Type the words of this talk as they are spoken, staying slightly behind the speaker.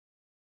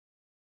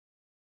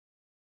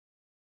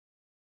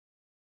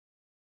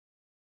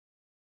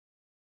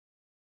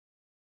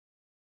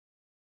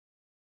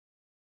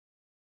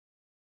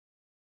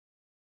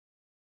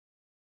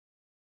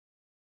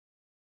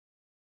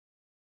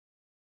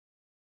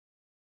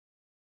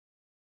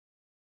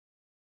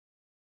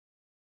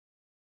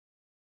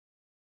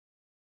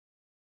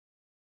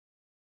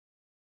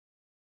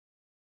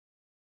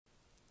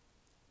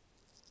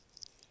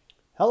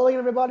Hello again,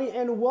 everybody,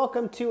 and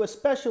welcome to a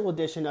special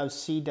edition of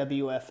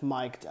CWF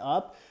Mic'd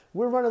Up.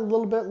 We're running a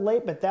little bit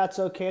late, but that's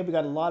okay. We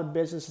got a lot of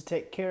business to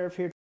take care of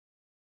here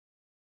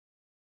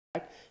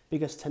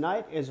because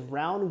tonight is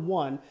round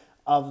one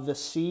of the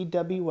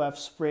CWF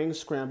Spring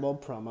Scramble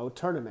promo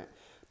tournament.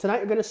 Tonight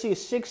you're going to see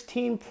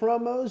 16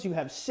 promos. You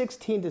have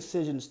 16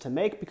 decisions to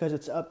make because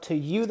it's up to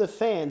you, the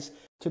fans,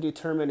 to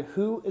determine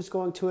who is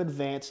going to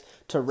advance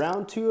to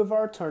round two of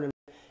our tournament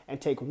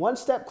and take one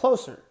step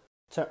closer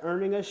to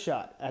earning a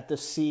shot at the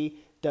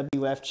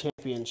CWF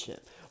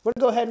Championship. We're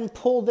going to go ahead and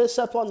pull this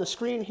up on the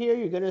screen here.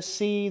 You're going to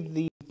see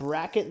the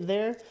bracket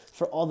there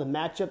for all the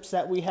matchups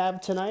that we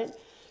have tonight.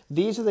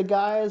 These are the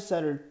guys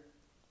that are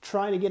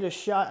trying to get a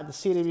shot at the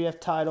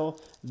CWF title.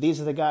 These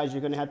are the guys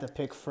you're going to have to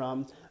pick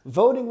from.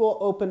 Voting will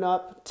open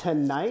up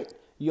tonight.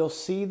 You'll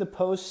see the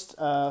post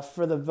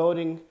for the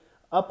voting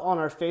up on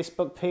our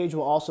Facebook page.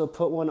 We'll also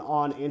put one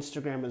on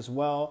Instagram as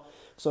well.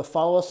 So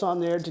follow us on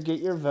there to get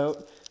your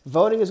vote.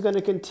 Voting is going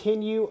to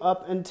continue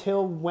up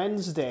until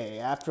Wednesday,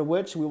 after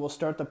which we will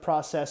start the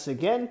process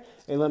again.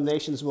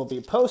 Eliminations will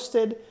be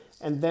posted,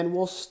 and then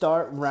we'll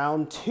start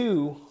round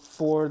two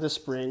for the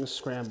Spring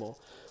Scramble.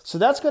 So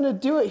that's going to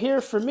do it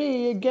here for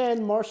me.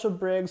 Again, Marshall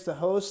Briggs, the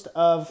host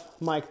of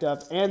Mic'd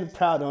Up and the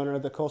proud owner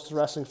of the Coastal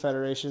Wrestling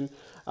Federation.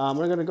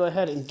 We're going to go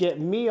ahead and get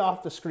me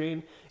off the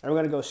screen, and we're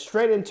going to go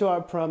straight into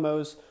our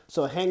promos.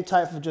 So hang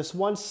tight for just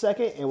 1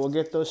 second, and we'll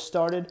get those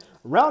started.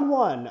 Round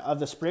one of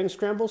the Spring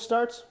Scramble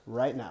starts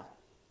right now.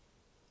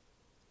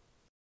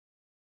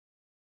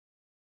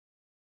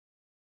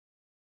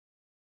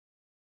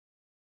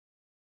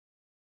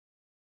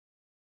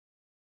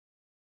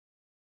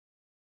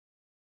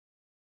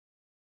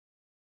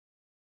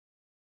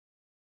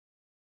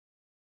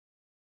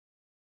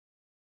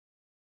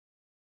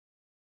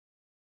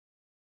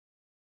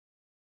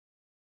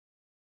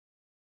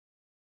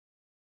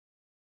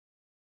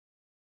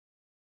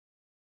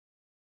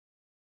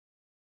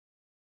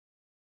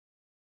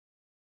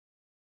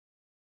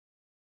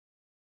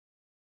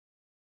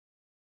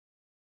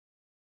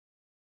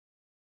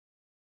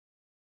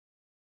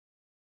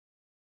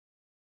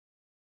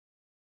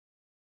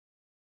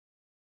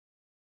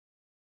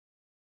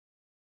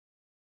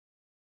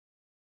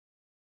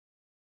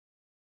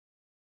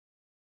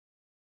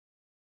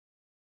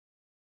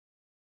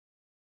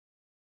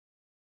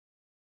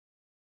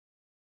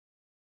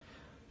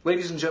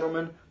 Ladies and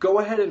gentlemen, go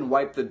ahead and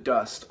wipe the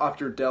dust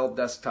off your Dell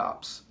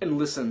desktops and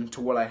listen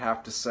to what I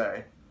have to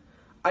say.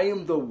 I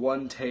am the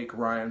one-take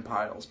Ryan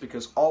Piles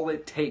because all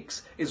it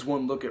takes is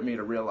one look at me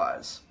to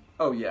realize,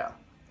 oh yeah,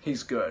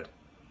 he's good.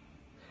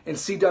 And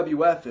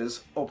CWF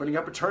is opening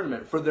up a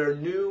tournament for their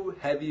new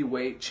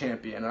heavyweight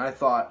champion, and I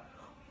thought,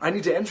 I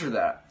need to enter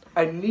that.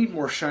 I need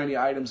more shiny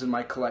items in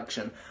my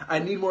collection. I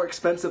need more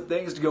expensive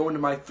things to go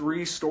into my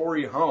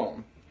 3-story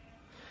home.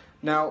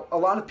 Now, a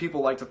lot of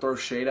people like to throw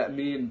shade at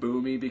me and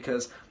boo me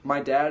because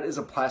my dad is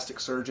a plastic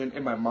surgeon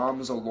and my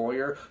mom is a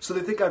lawyer, so they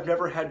think I've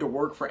never had to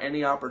work for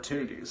any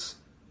opportunities.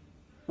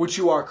 Which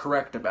you are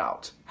correct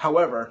about.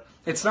 However,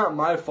 it's not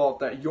my fault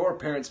that your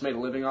parents made a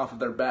living off of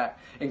their back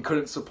and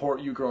couldn't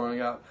support you growing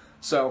up.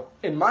 So,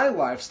 in my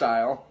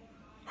lifestyle,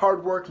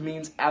 hard work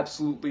means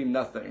absolutely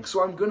nothing.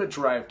 So I'm going to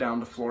drive down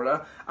to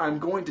Florida, I'm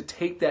going to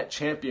take that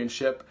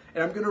championship,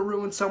 and I'm going to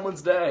ruin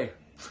someone's day.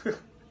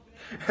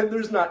 And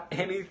there's not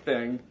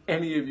anything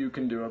any of you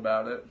can do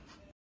about it.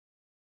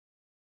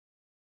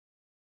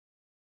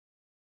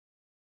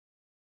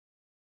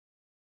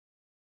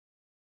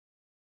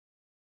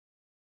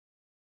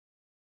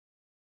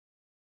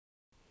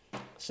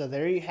 So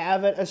there you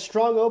have it, a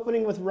strong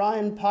opening with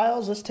Ryan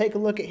Piles. Let's take a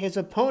look at his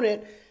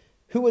opponent,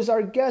 who was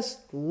our guest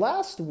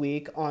last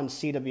week on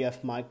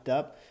CWF Mic'd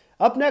Up.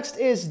 Up next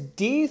is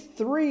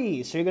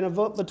D3. So you're going to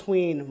vote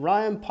between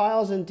Ryan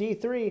Piles and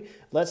D3.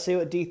 Let's see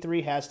what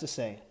D3 has to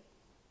say.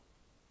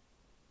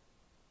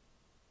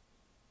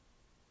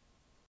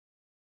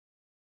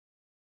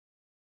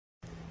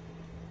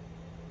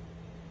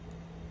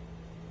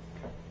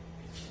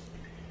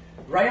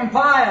 Ryan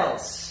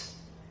Piles,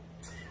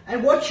 I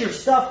watch your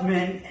stuff,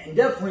 man, and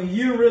definitely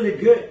you're really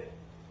good.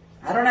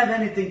 I don't have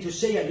anything to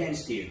say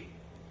against you.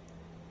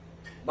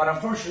 But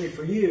unfortunately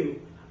for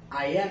you,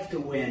 I have to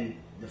win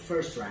the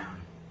first round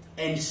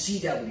and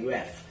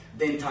CWF,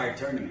 the entire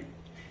tournament.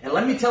 And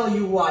let me tell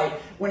you why.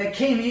 When I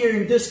came here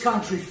in this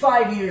country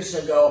 5 years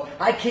ago,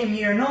 I came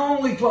here not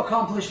only to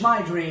accomplish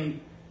my dream,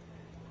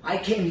 I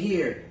came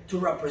here to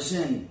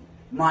represent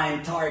my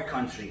entire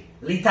country,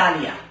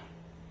 l'Italia.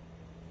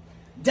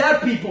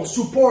 That people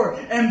support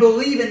and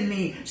believe in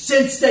me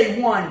since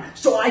day one,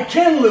 so I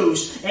can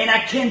lose and I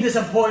can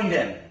disappoint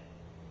them.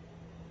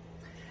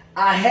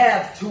 I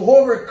have to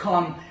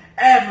overcome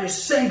every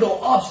single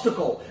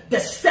obstacle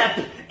that step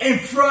in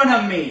front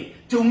of me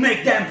to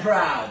make them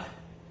proud.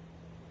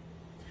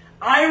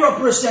 I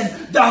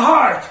represent the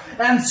heart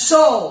and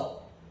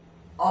soul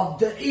of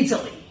the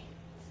Italy.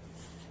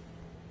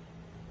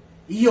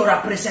 Io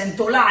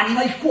rappresento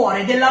l'anima, il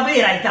cuore della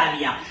vera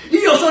Italia.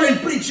 Io sono il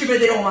principe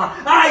di Roma.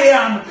 I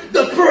am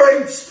the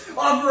Prince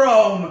of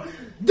Rome.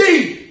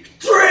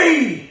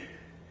 D3!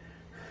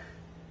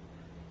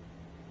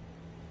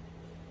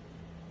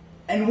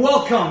 and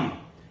welcome,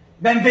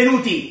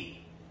 benvenuti,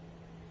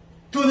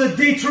 to the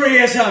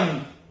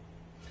D3ism.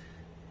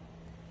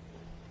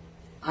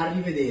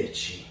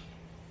 Arrivederci.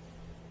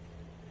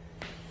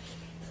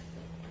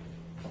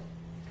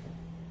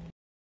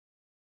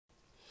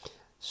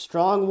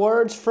 Strong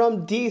words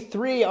from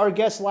D3, our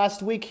guest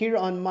last week here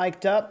on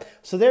Mic'd Up.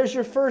 So there's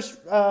your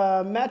first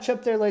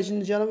matchup there, ladies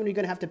and gentlemen. You're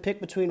going to have to pick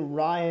between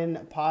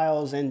Ryan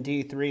Piles and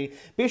D3.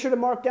 Be sure to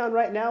mark down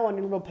right now on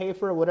your little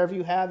paper or whatever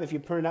you have. If you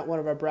print out one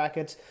of our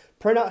brackets,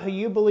 print out who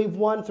you believe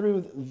won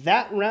through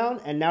that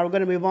round. And now we're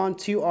going to move on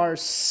to our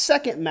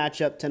second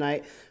matchup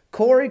tonight.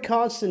 Corey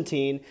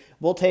Constantine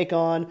will take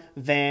on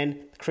Van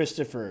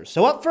Christopher.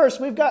 So up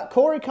first, we've got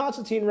Corey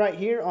Constantine right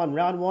here on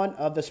round one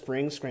of the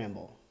Spring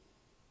Scramble.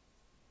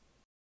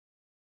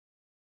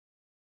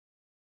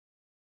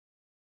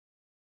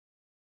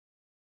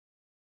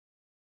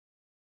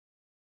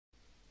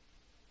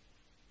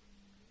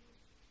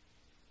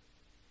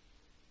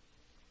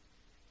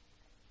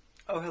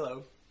 Oh,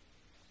 hello.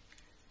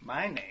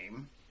 My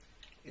name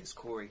is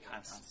Corey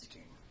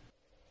Constantine.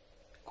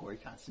 Corey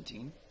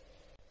Constantine.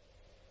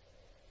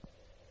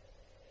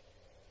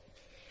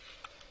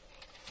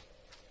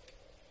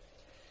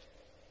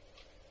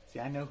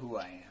 See, I know who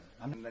I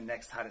am. I'm the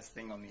next hottest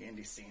thing on the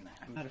indie scene.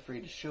 I'm not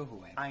afraid to show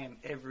who I am. I am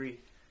every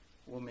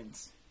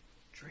woman's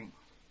dream.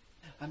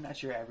 I'm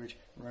not your average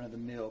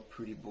run-of-the-mill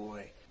pretty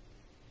boy.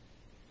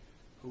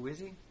 Who is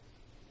he?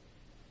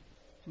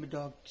 I'm a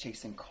dog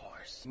chasing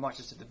cars. He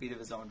marches to the beat of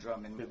his own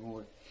drum and a bit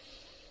more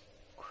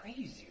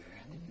crazier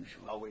than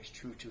usual. Always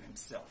true to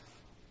himself.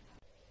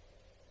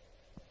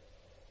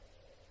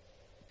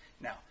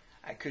 Now,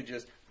 I could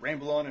just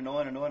ramble on and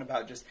on and on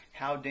about just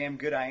how damn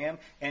good I am,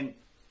 and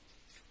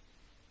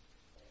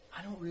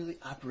I don't really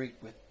operate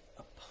with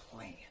a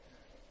plan.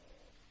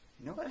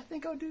 You know what? I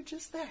think I'll do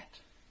just that.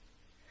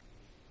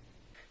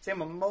 See,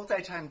 I'm a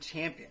multi-time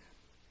champion.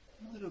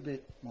 I'm a little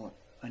bit more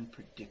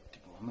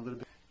unpredictable. I'm a little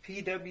bit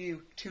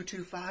PW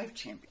 225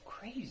 champion.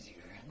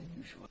 Crazier than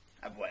usual.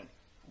 I've won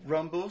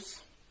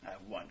Rumbles.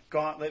 I've won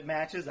gauntlet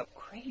matches. I'm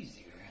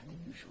crazier than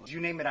usual.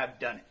 You name it, I've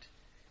done it.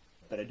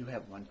 But I do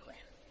have one plan.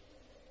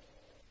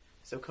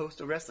 So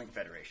Coastal Wrestling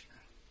Federation.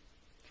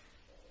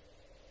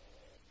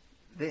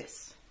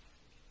 This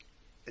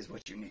is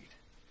what you need.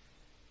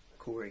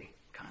 Corey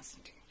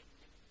Constantine.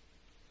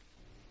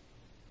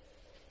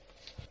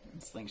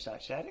 And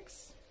Slingshot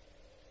Shaddix,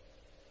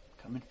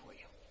 coming for you.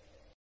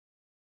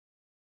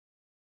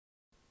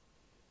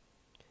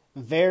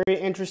 Very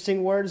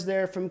interesting words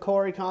there from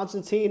Corey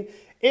Constantine.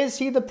 Is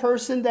he the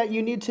person that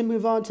you need to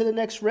move on to the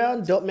next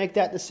round? Don't make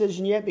that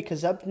decision yet,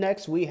 because up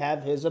next we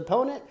have his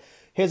opponent.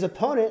 His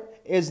opponent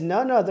is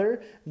none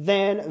other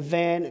than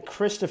Van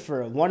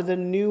Christopher, one of the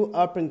new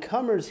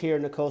up-and-comers here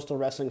in the Coastal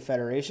Wrestling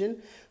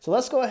Federation. So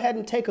let's go ahead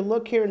and take a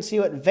look here and see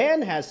what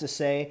Van has to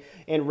say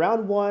in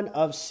round one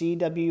of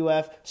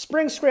CWF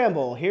Spring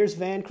Scramble. Here's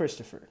Van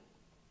Christopher.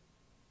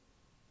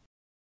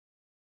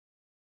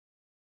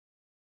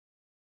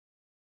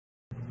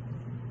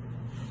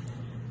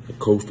 The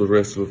Coastal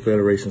Wrestling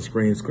Federation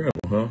Spring Scramble,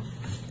 huh?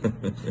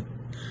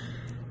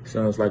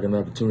 Sounds like an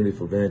opportunity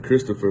for Van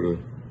Christopher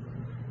to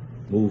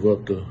move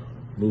up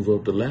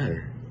the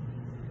ladder.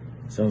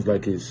 Sounds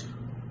like it's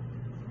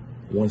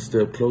one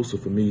step closer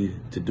for me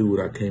to do what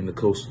I came to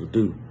Coastal to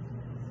do,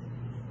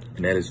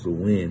 and that is to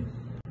win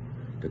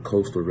the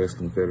Coastal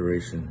Wrestling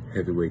Federation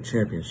Heavyweight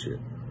Championship.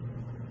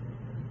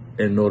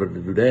 And in order to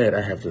do that,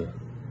 I have to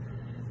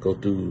go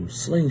through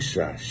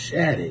Slingshot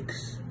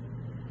Shaddix.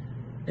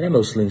 And I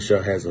know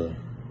Slingshot has a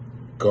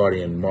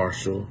guardian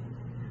marshal,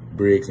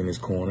 Briggs, in his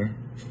corner.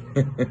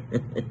 But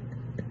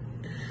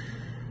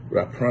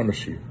I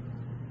promise you,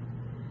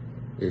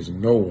 there's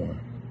no one,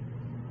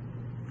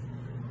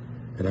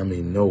 and I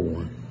mean no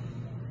one,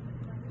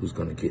 who's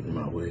gonna get in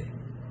my way.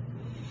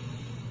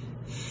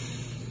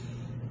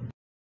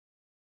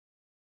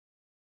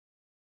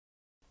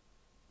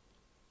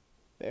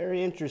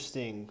 Very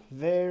interesting.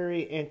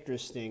 Very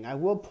interesting. I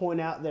will point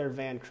out there,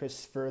 Van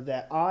Christopher,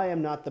 that I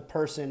am not the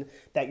person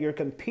that you're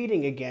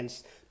competing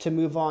against to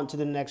move on to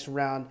the next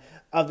round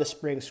of the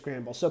Spring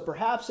Scramble. So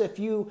perhaps if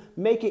you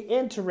make it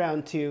into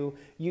round two,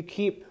 you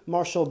keep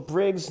Marshall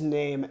Briggs'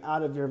 name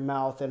out of your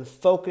mouth and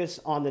focus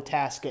on the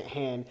task at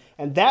hand.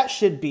 And that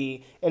should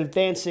be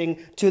advancing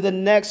to the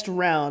next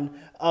round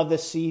of the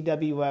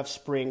CWF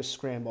Spring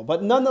Scramble.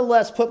 But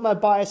nonetheless, put my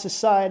bias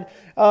aside.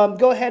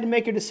 Go ahead and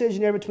make your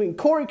decision there between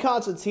Corey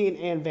Constantine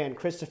and Van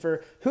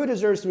Christopher. Who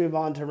deserves to move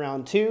on to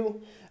round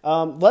two?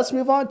 Let's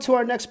move on to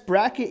our next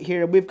bracket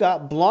here. We've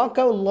got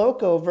Blanco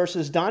Loco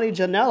versus Donnie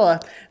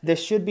Janela.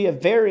 This should be a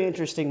very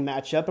interesting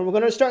matchup. And we're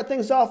going to start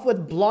things off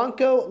with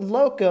Blanco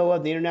Loco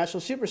of the International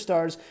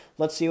Superstars.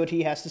 Let's see what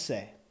he has to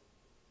say.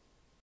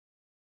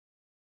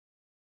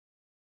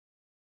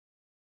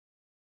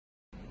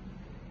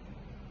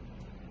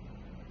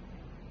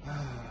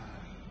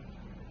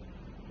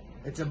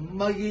 It's a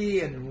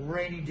muggy and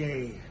rainy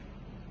day,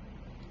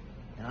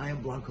 and I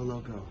am Blanco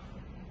Loco,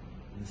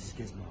 and this is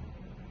Gizmo.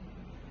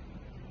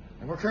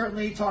 And we're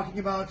currently talking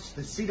about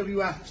the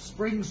CWF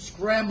Spring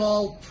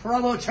Scramble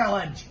Promo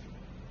Challenge.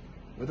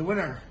 where the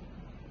winner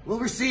will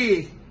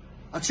receive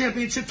a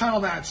championship title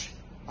match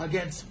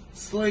against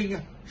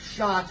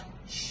Slingshot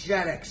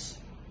Shaddix.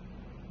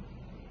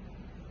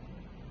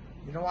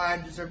 You know why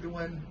I deserve to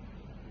win?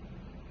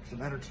 Because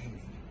I'm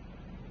entertaining.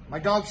 My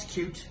dog's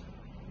cute,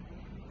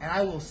 and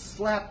I will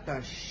slap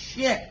the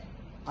shit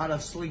out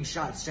of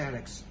Slingshot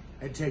Shaddix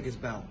and take his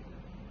belt.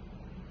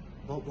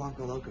 Vote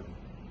Blanco Loco.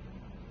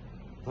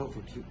 Vote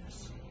for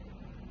cuteness.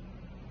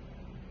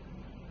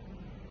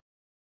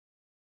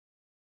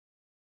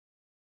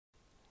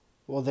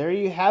 Well, there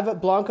you have it,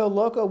 Blanco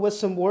Loco, with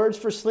some words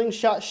for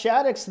Slingshot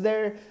Shaddix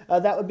there.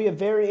 That would be a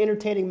very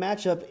entertaining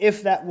matchup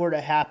if that were to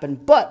happen.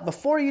 But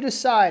before you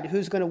decide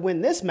who's going to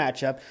win this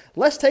matchup,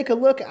 let's take a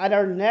look at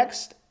our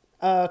next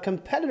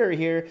competitor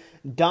here,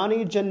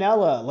 Donnie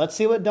Janela. Let's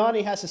see what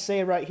Donnie has to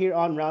say right here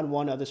on round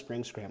 1 of the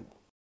Spring Scramble.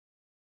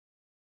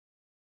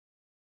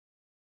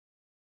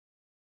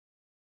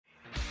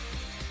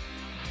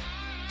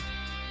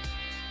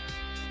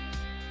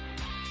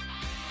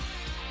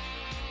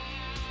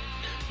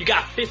 You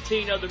got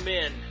 15 other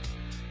men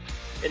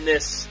in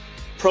this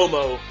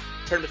promo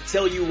tournament to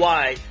tell you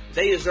why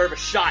they deserve a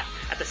shot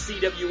at the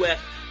CWF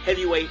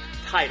heavyweight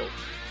title.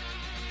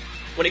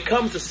 When it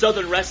comes to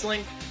Southern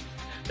wrestling,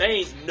 there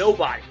ain't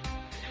nobody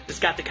that's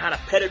got the kind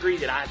of pedigree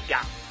that I've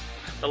got.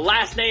 The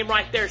last name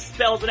right there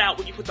spells it out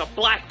when you put the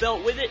black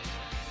belt with it,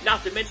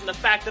 not to mention the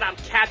fact that I'm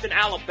Captain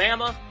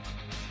Alabama.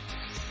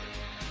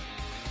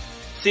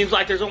 Seems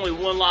like there's only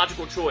one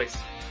logical choice.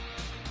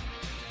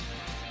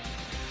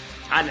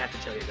 I didn't have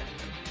to tell you that.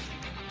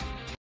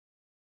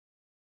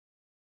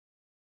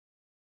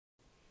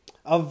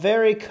 A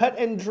very cut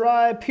and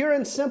dry, pure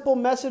and simple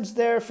message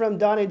there from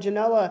Donnie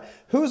Janela.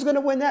 Who's going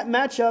to win that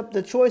matchup?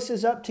 The choice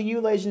is up to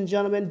you, ladies and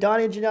gentlemen.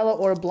 Donnie Janela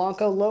or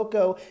Blanco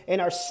Loco in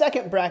our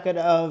second bracket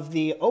of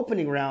the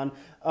opening round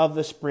of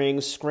the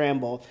Spring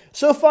Scramble.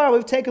 So far,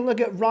 we've taken a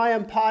look at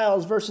Ryan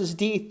Piles versus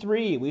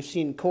D3. We've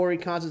seen Corey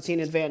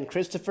Constantine and Van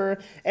Christopher,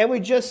 and we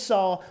just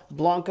saw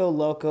Blanco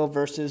Loco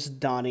versus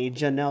Donnie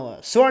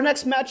Janela. So our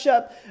next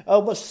matchup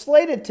was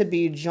slated to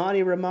be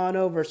Johnny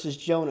Romano versus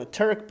Jonah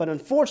Turk, but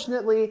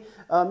unfortunately,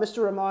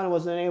 Mr. Romano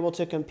was unable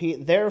to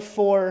compete.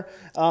 Therefore,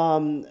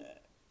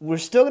 we're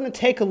still going to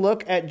take a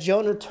look at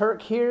Jonah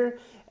Turk here,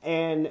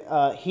 and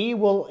he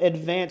will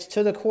advance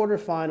to the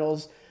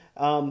quarterfinals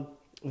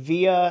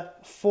via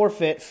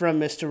forfeit from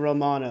Mr.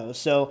 Romano.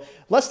 So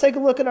let's take a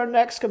look at our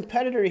next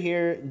competitor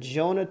here,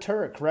 Jonah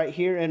Turk, right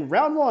here in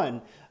round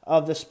 1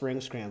 of the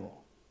Spring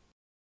Scramble.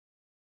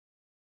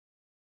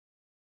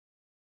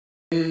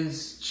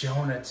 Is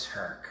Jonah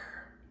Turk?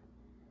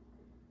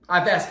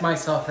 I've asked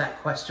myself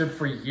that question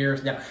for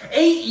years now.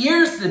 8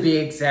 years to be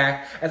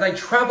exact, as I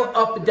travel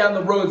up and down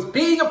the roads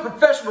being a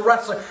professional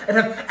wrestler and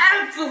have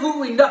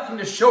absolutely nothing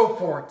to show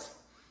for it.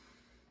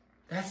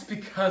 That's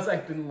because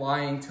I've been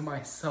lying to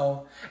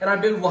myself, and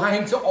I've been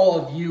lying to all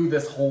of you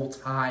this whole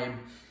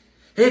time.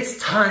 It's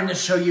time to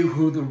show you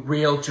who the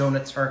real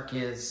Jonah Turk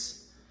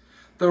is.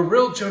 The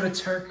real Jonah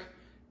Turk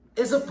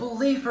is a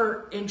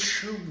believer in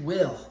true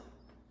will.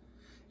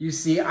 You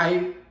see,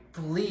 I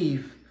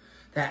believe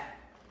that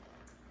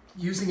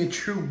using a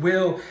true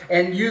will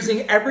and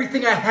using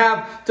everything I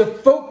have to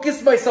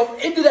focus myself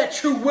into that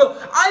true will,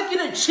 I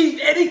can achieve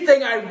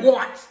anything I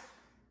want.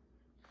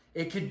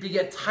 It could be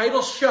a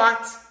title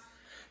shot,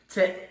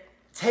 to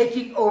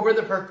taking over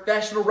the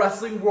professional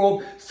wrestling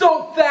world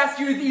so fast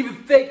you would even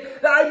think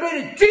that I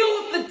made a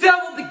deal with the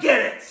devil to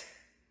get it.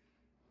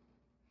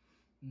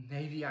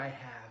 Maybe I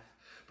have,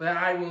 but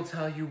I will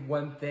tell you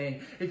one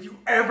thing. If you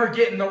ever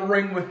get in the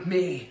ring with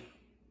me,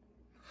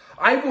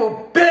 I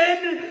will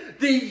bend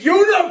the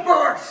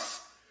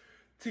universe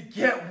to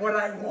get what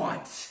I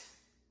want.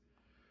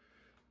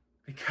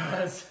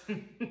 Because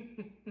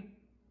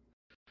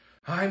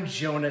I'm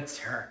Jonah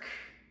Turk.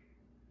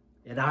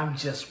 And I'm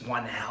just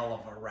one hell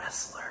of a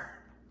wrestler.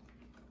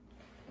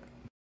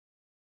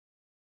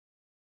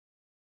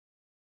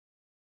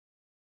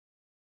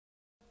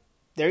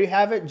 There you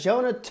have it,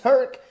 Jonah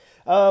Turk,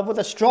 with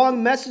a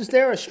strong message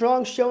there, a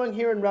strong showing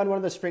here in round 1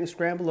 of the Spring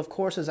Scramble. Of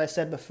course, as I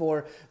said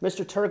before,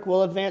 Mr. Turk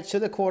will advance to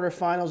the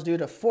quarterfinals due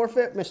to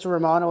forfeit. Mr.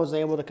 Romano was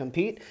able to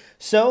compete.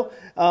 So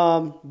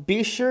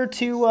be sure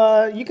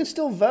to, you can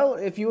still vote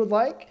if you would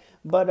like.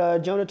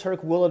 But Jonah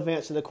Turk will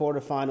advance to the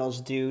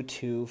quarterfinals due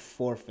to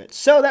forfeit.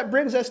 So that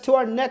brings us to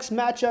our next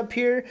matchup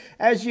here.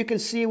 As you can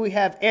see, we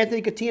have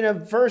Anthony Katina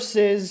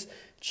versus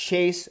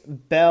Chase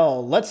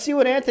Bell. Let's see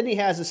what Anthony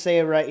has to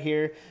say right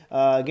here.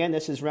 Again,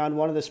 this is round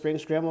 1 of the Spring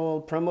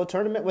Scramble promo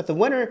tournament, with the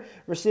winner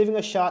receiving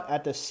a shot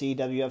at the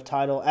CWF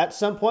title at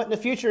some point in the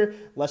future.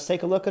 Let's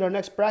take a look at our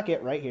next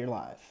bracket right here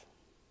live.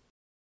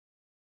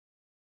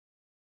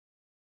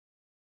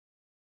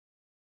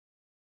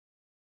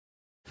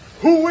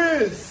 Who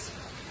is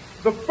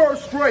the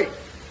first great?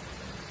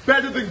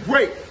 Better than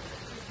great.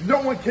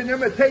 No one can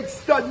imitate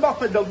Stud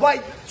Muffin, the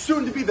light,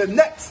 soon to be the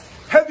next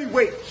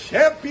heavyweight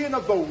champion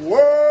of the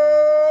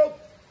world.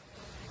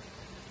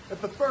 If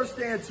the first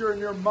answer in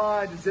your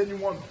mind is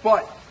anyone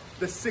but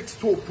the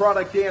 6-tool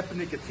product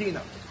Anthony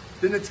Katina,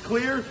 then it's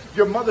clear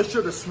your mother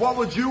should have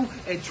swallowed you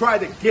and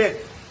tried again.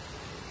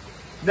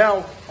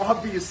 Now,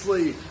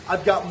 obviously,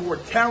 I've got more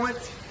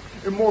talent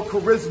and more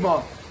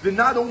charisma than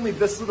not only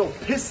this little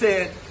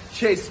pissant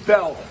Chase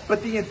Bell,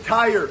 but the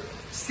entire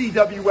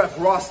CWF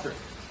roster.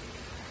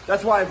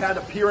 That's why I've had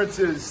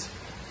appearances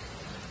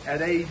at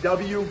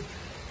AEW,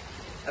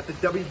 at the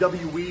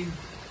WWE,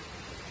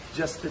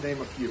 just to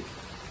name a few.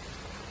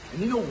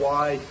 And you know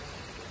why?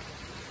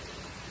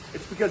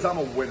 It's because I'm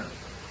a winner.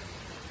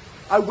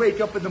 I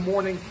wake up in the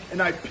morning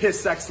and I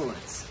piss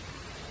excellence.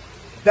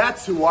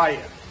 That's who I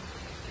am.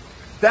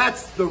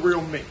 That's the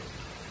real me.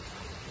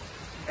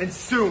 And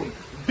soon,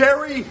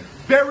 very,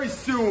 very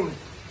soon,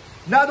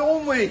 not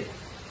only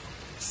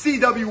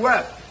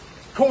CWF,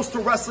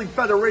 Coastal Wrestling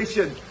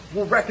Federation,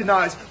 will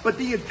recognize, but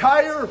the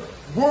entire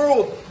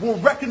world will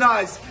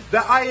recognize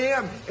that I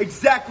am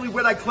exactly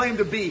what I claim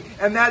to be,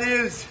 and that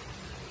is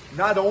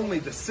not only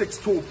the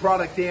six-tool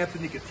product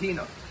Anthony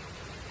Katina,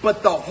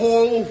 but the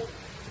whole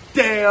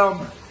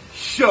damn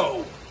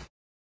show.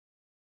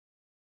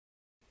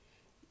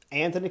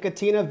 Anthony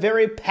Katina,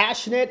 very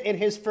passionate in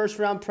his first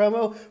round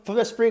promo for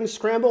the Spring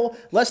Scramble.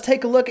 Let's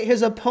take a look at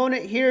his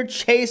opponent here,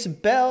 Chase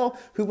Bell,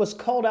 who was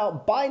called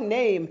out by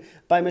name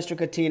by Mr.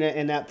 Katina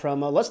in that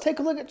promo. Let's take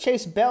a look at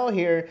Chase Bell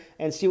here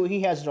and see what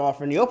he has to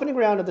offer in the opening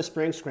round of the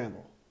Spring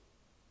Scramble.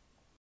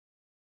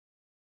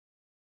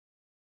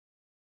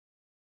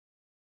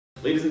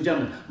 Ladies and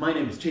gentlemen, my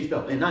name is Chase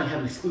Bell, and I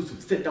have an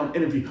exclusive sit-down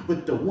interview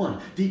with the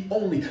one, the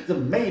only, the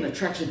main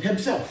attraction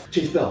himself.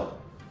 Chase Bell,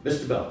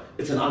 Mr. Bell,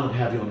 it's an honor to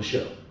have you on the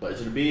show.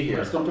 Pleasure to be here.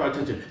 It's come to our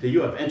attention that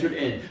you have entered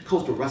in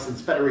Coastal Wrestling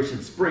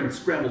Federation Spring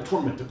Scramble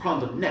Tournament to crown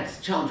the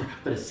next challenger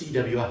for the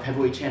CWF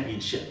Heavyweight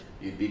Championship.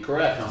 You'd be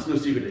correct. Now, it's no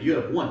secret that you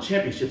have won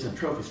championships and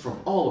trophies from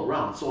all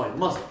around, so I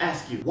must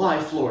ask you, why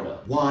Florida?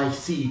 Why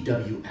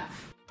CWF?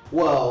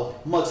 Well,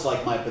 much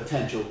like my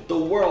potential, the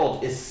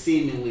world is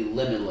seemingly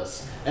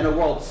limitless, and a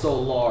world so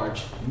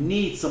large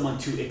needs someone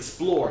to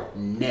explore,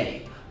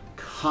 nay,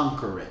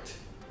 conquer it.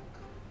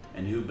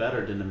 And who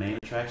better than the main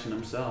attraction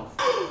himself?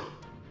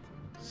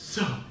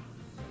 So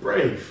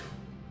brave.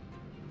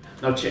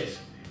 Now, Chase,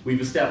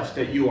 we've established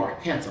that you are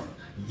handsome,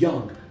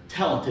 young,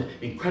 talented,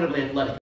 incredibly athletic,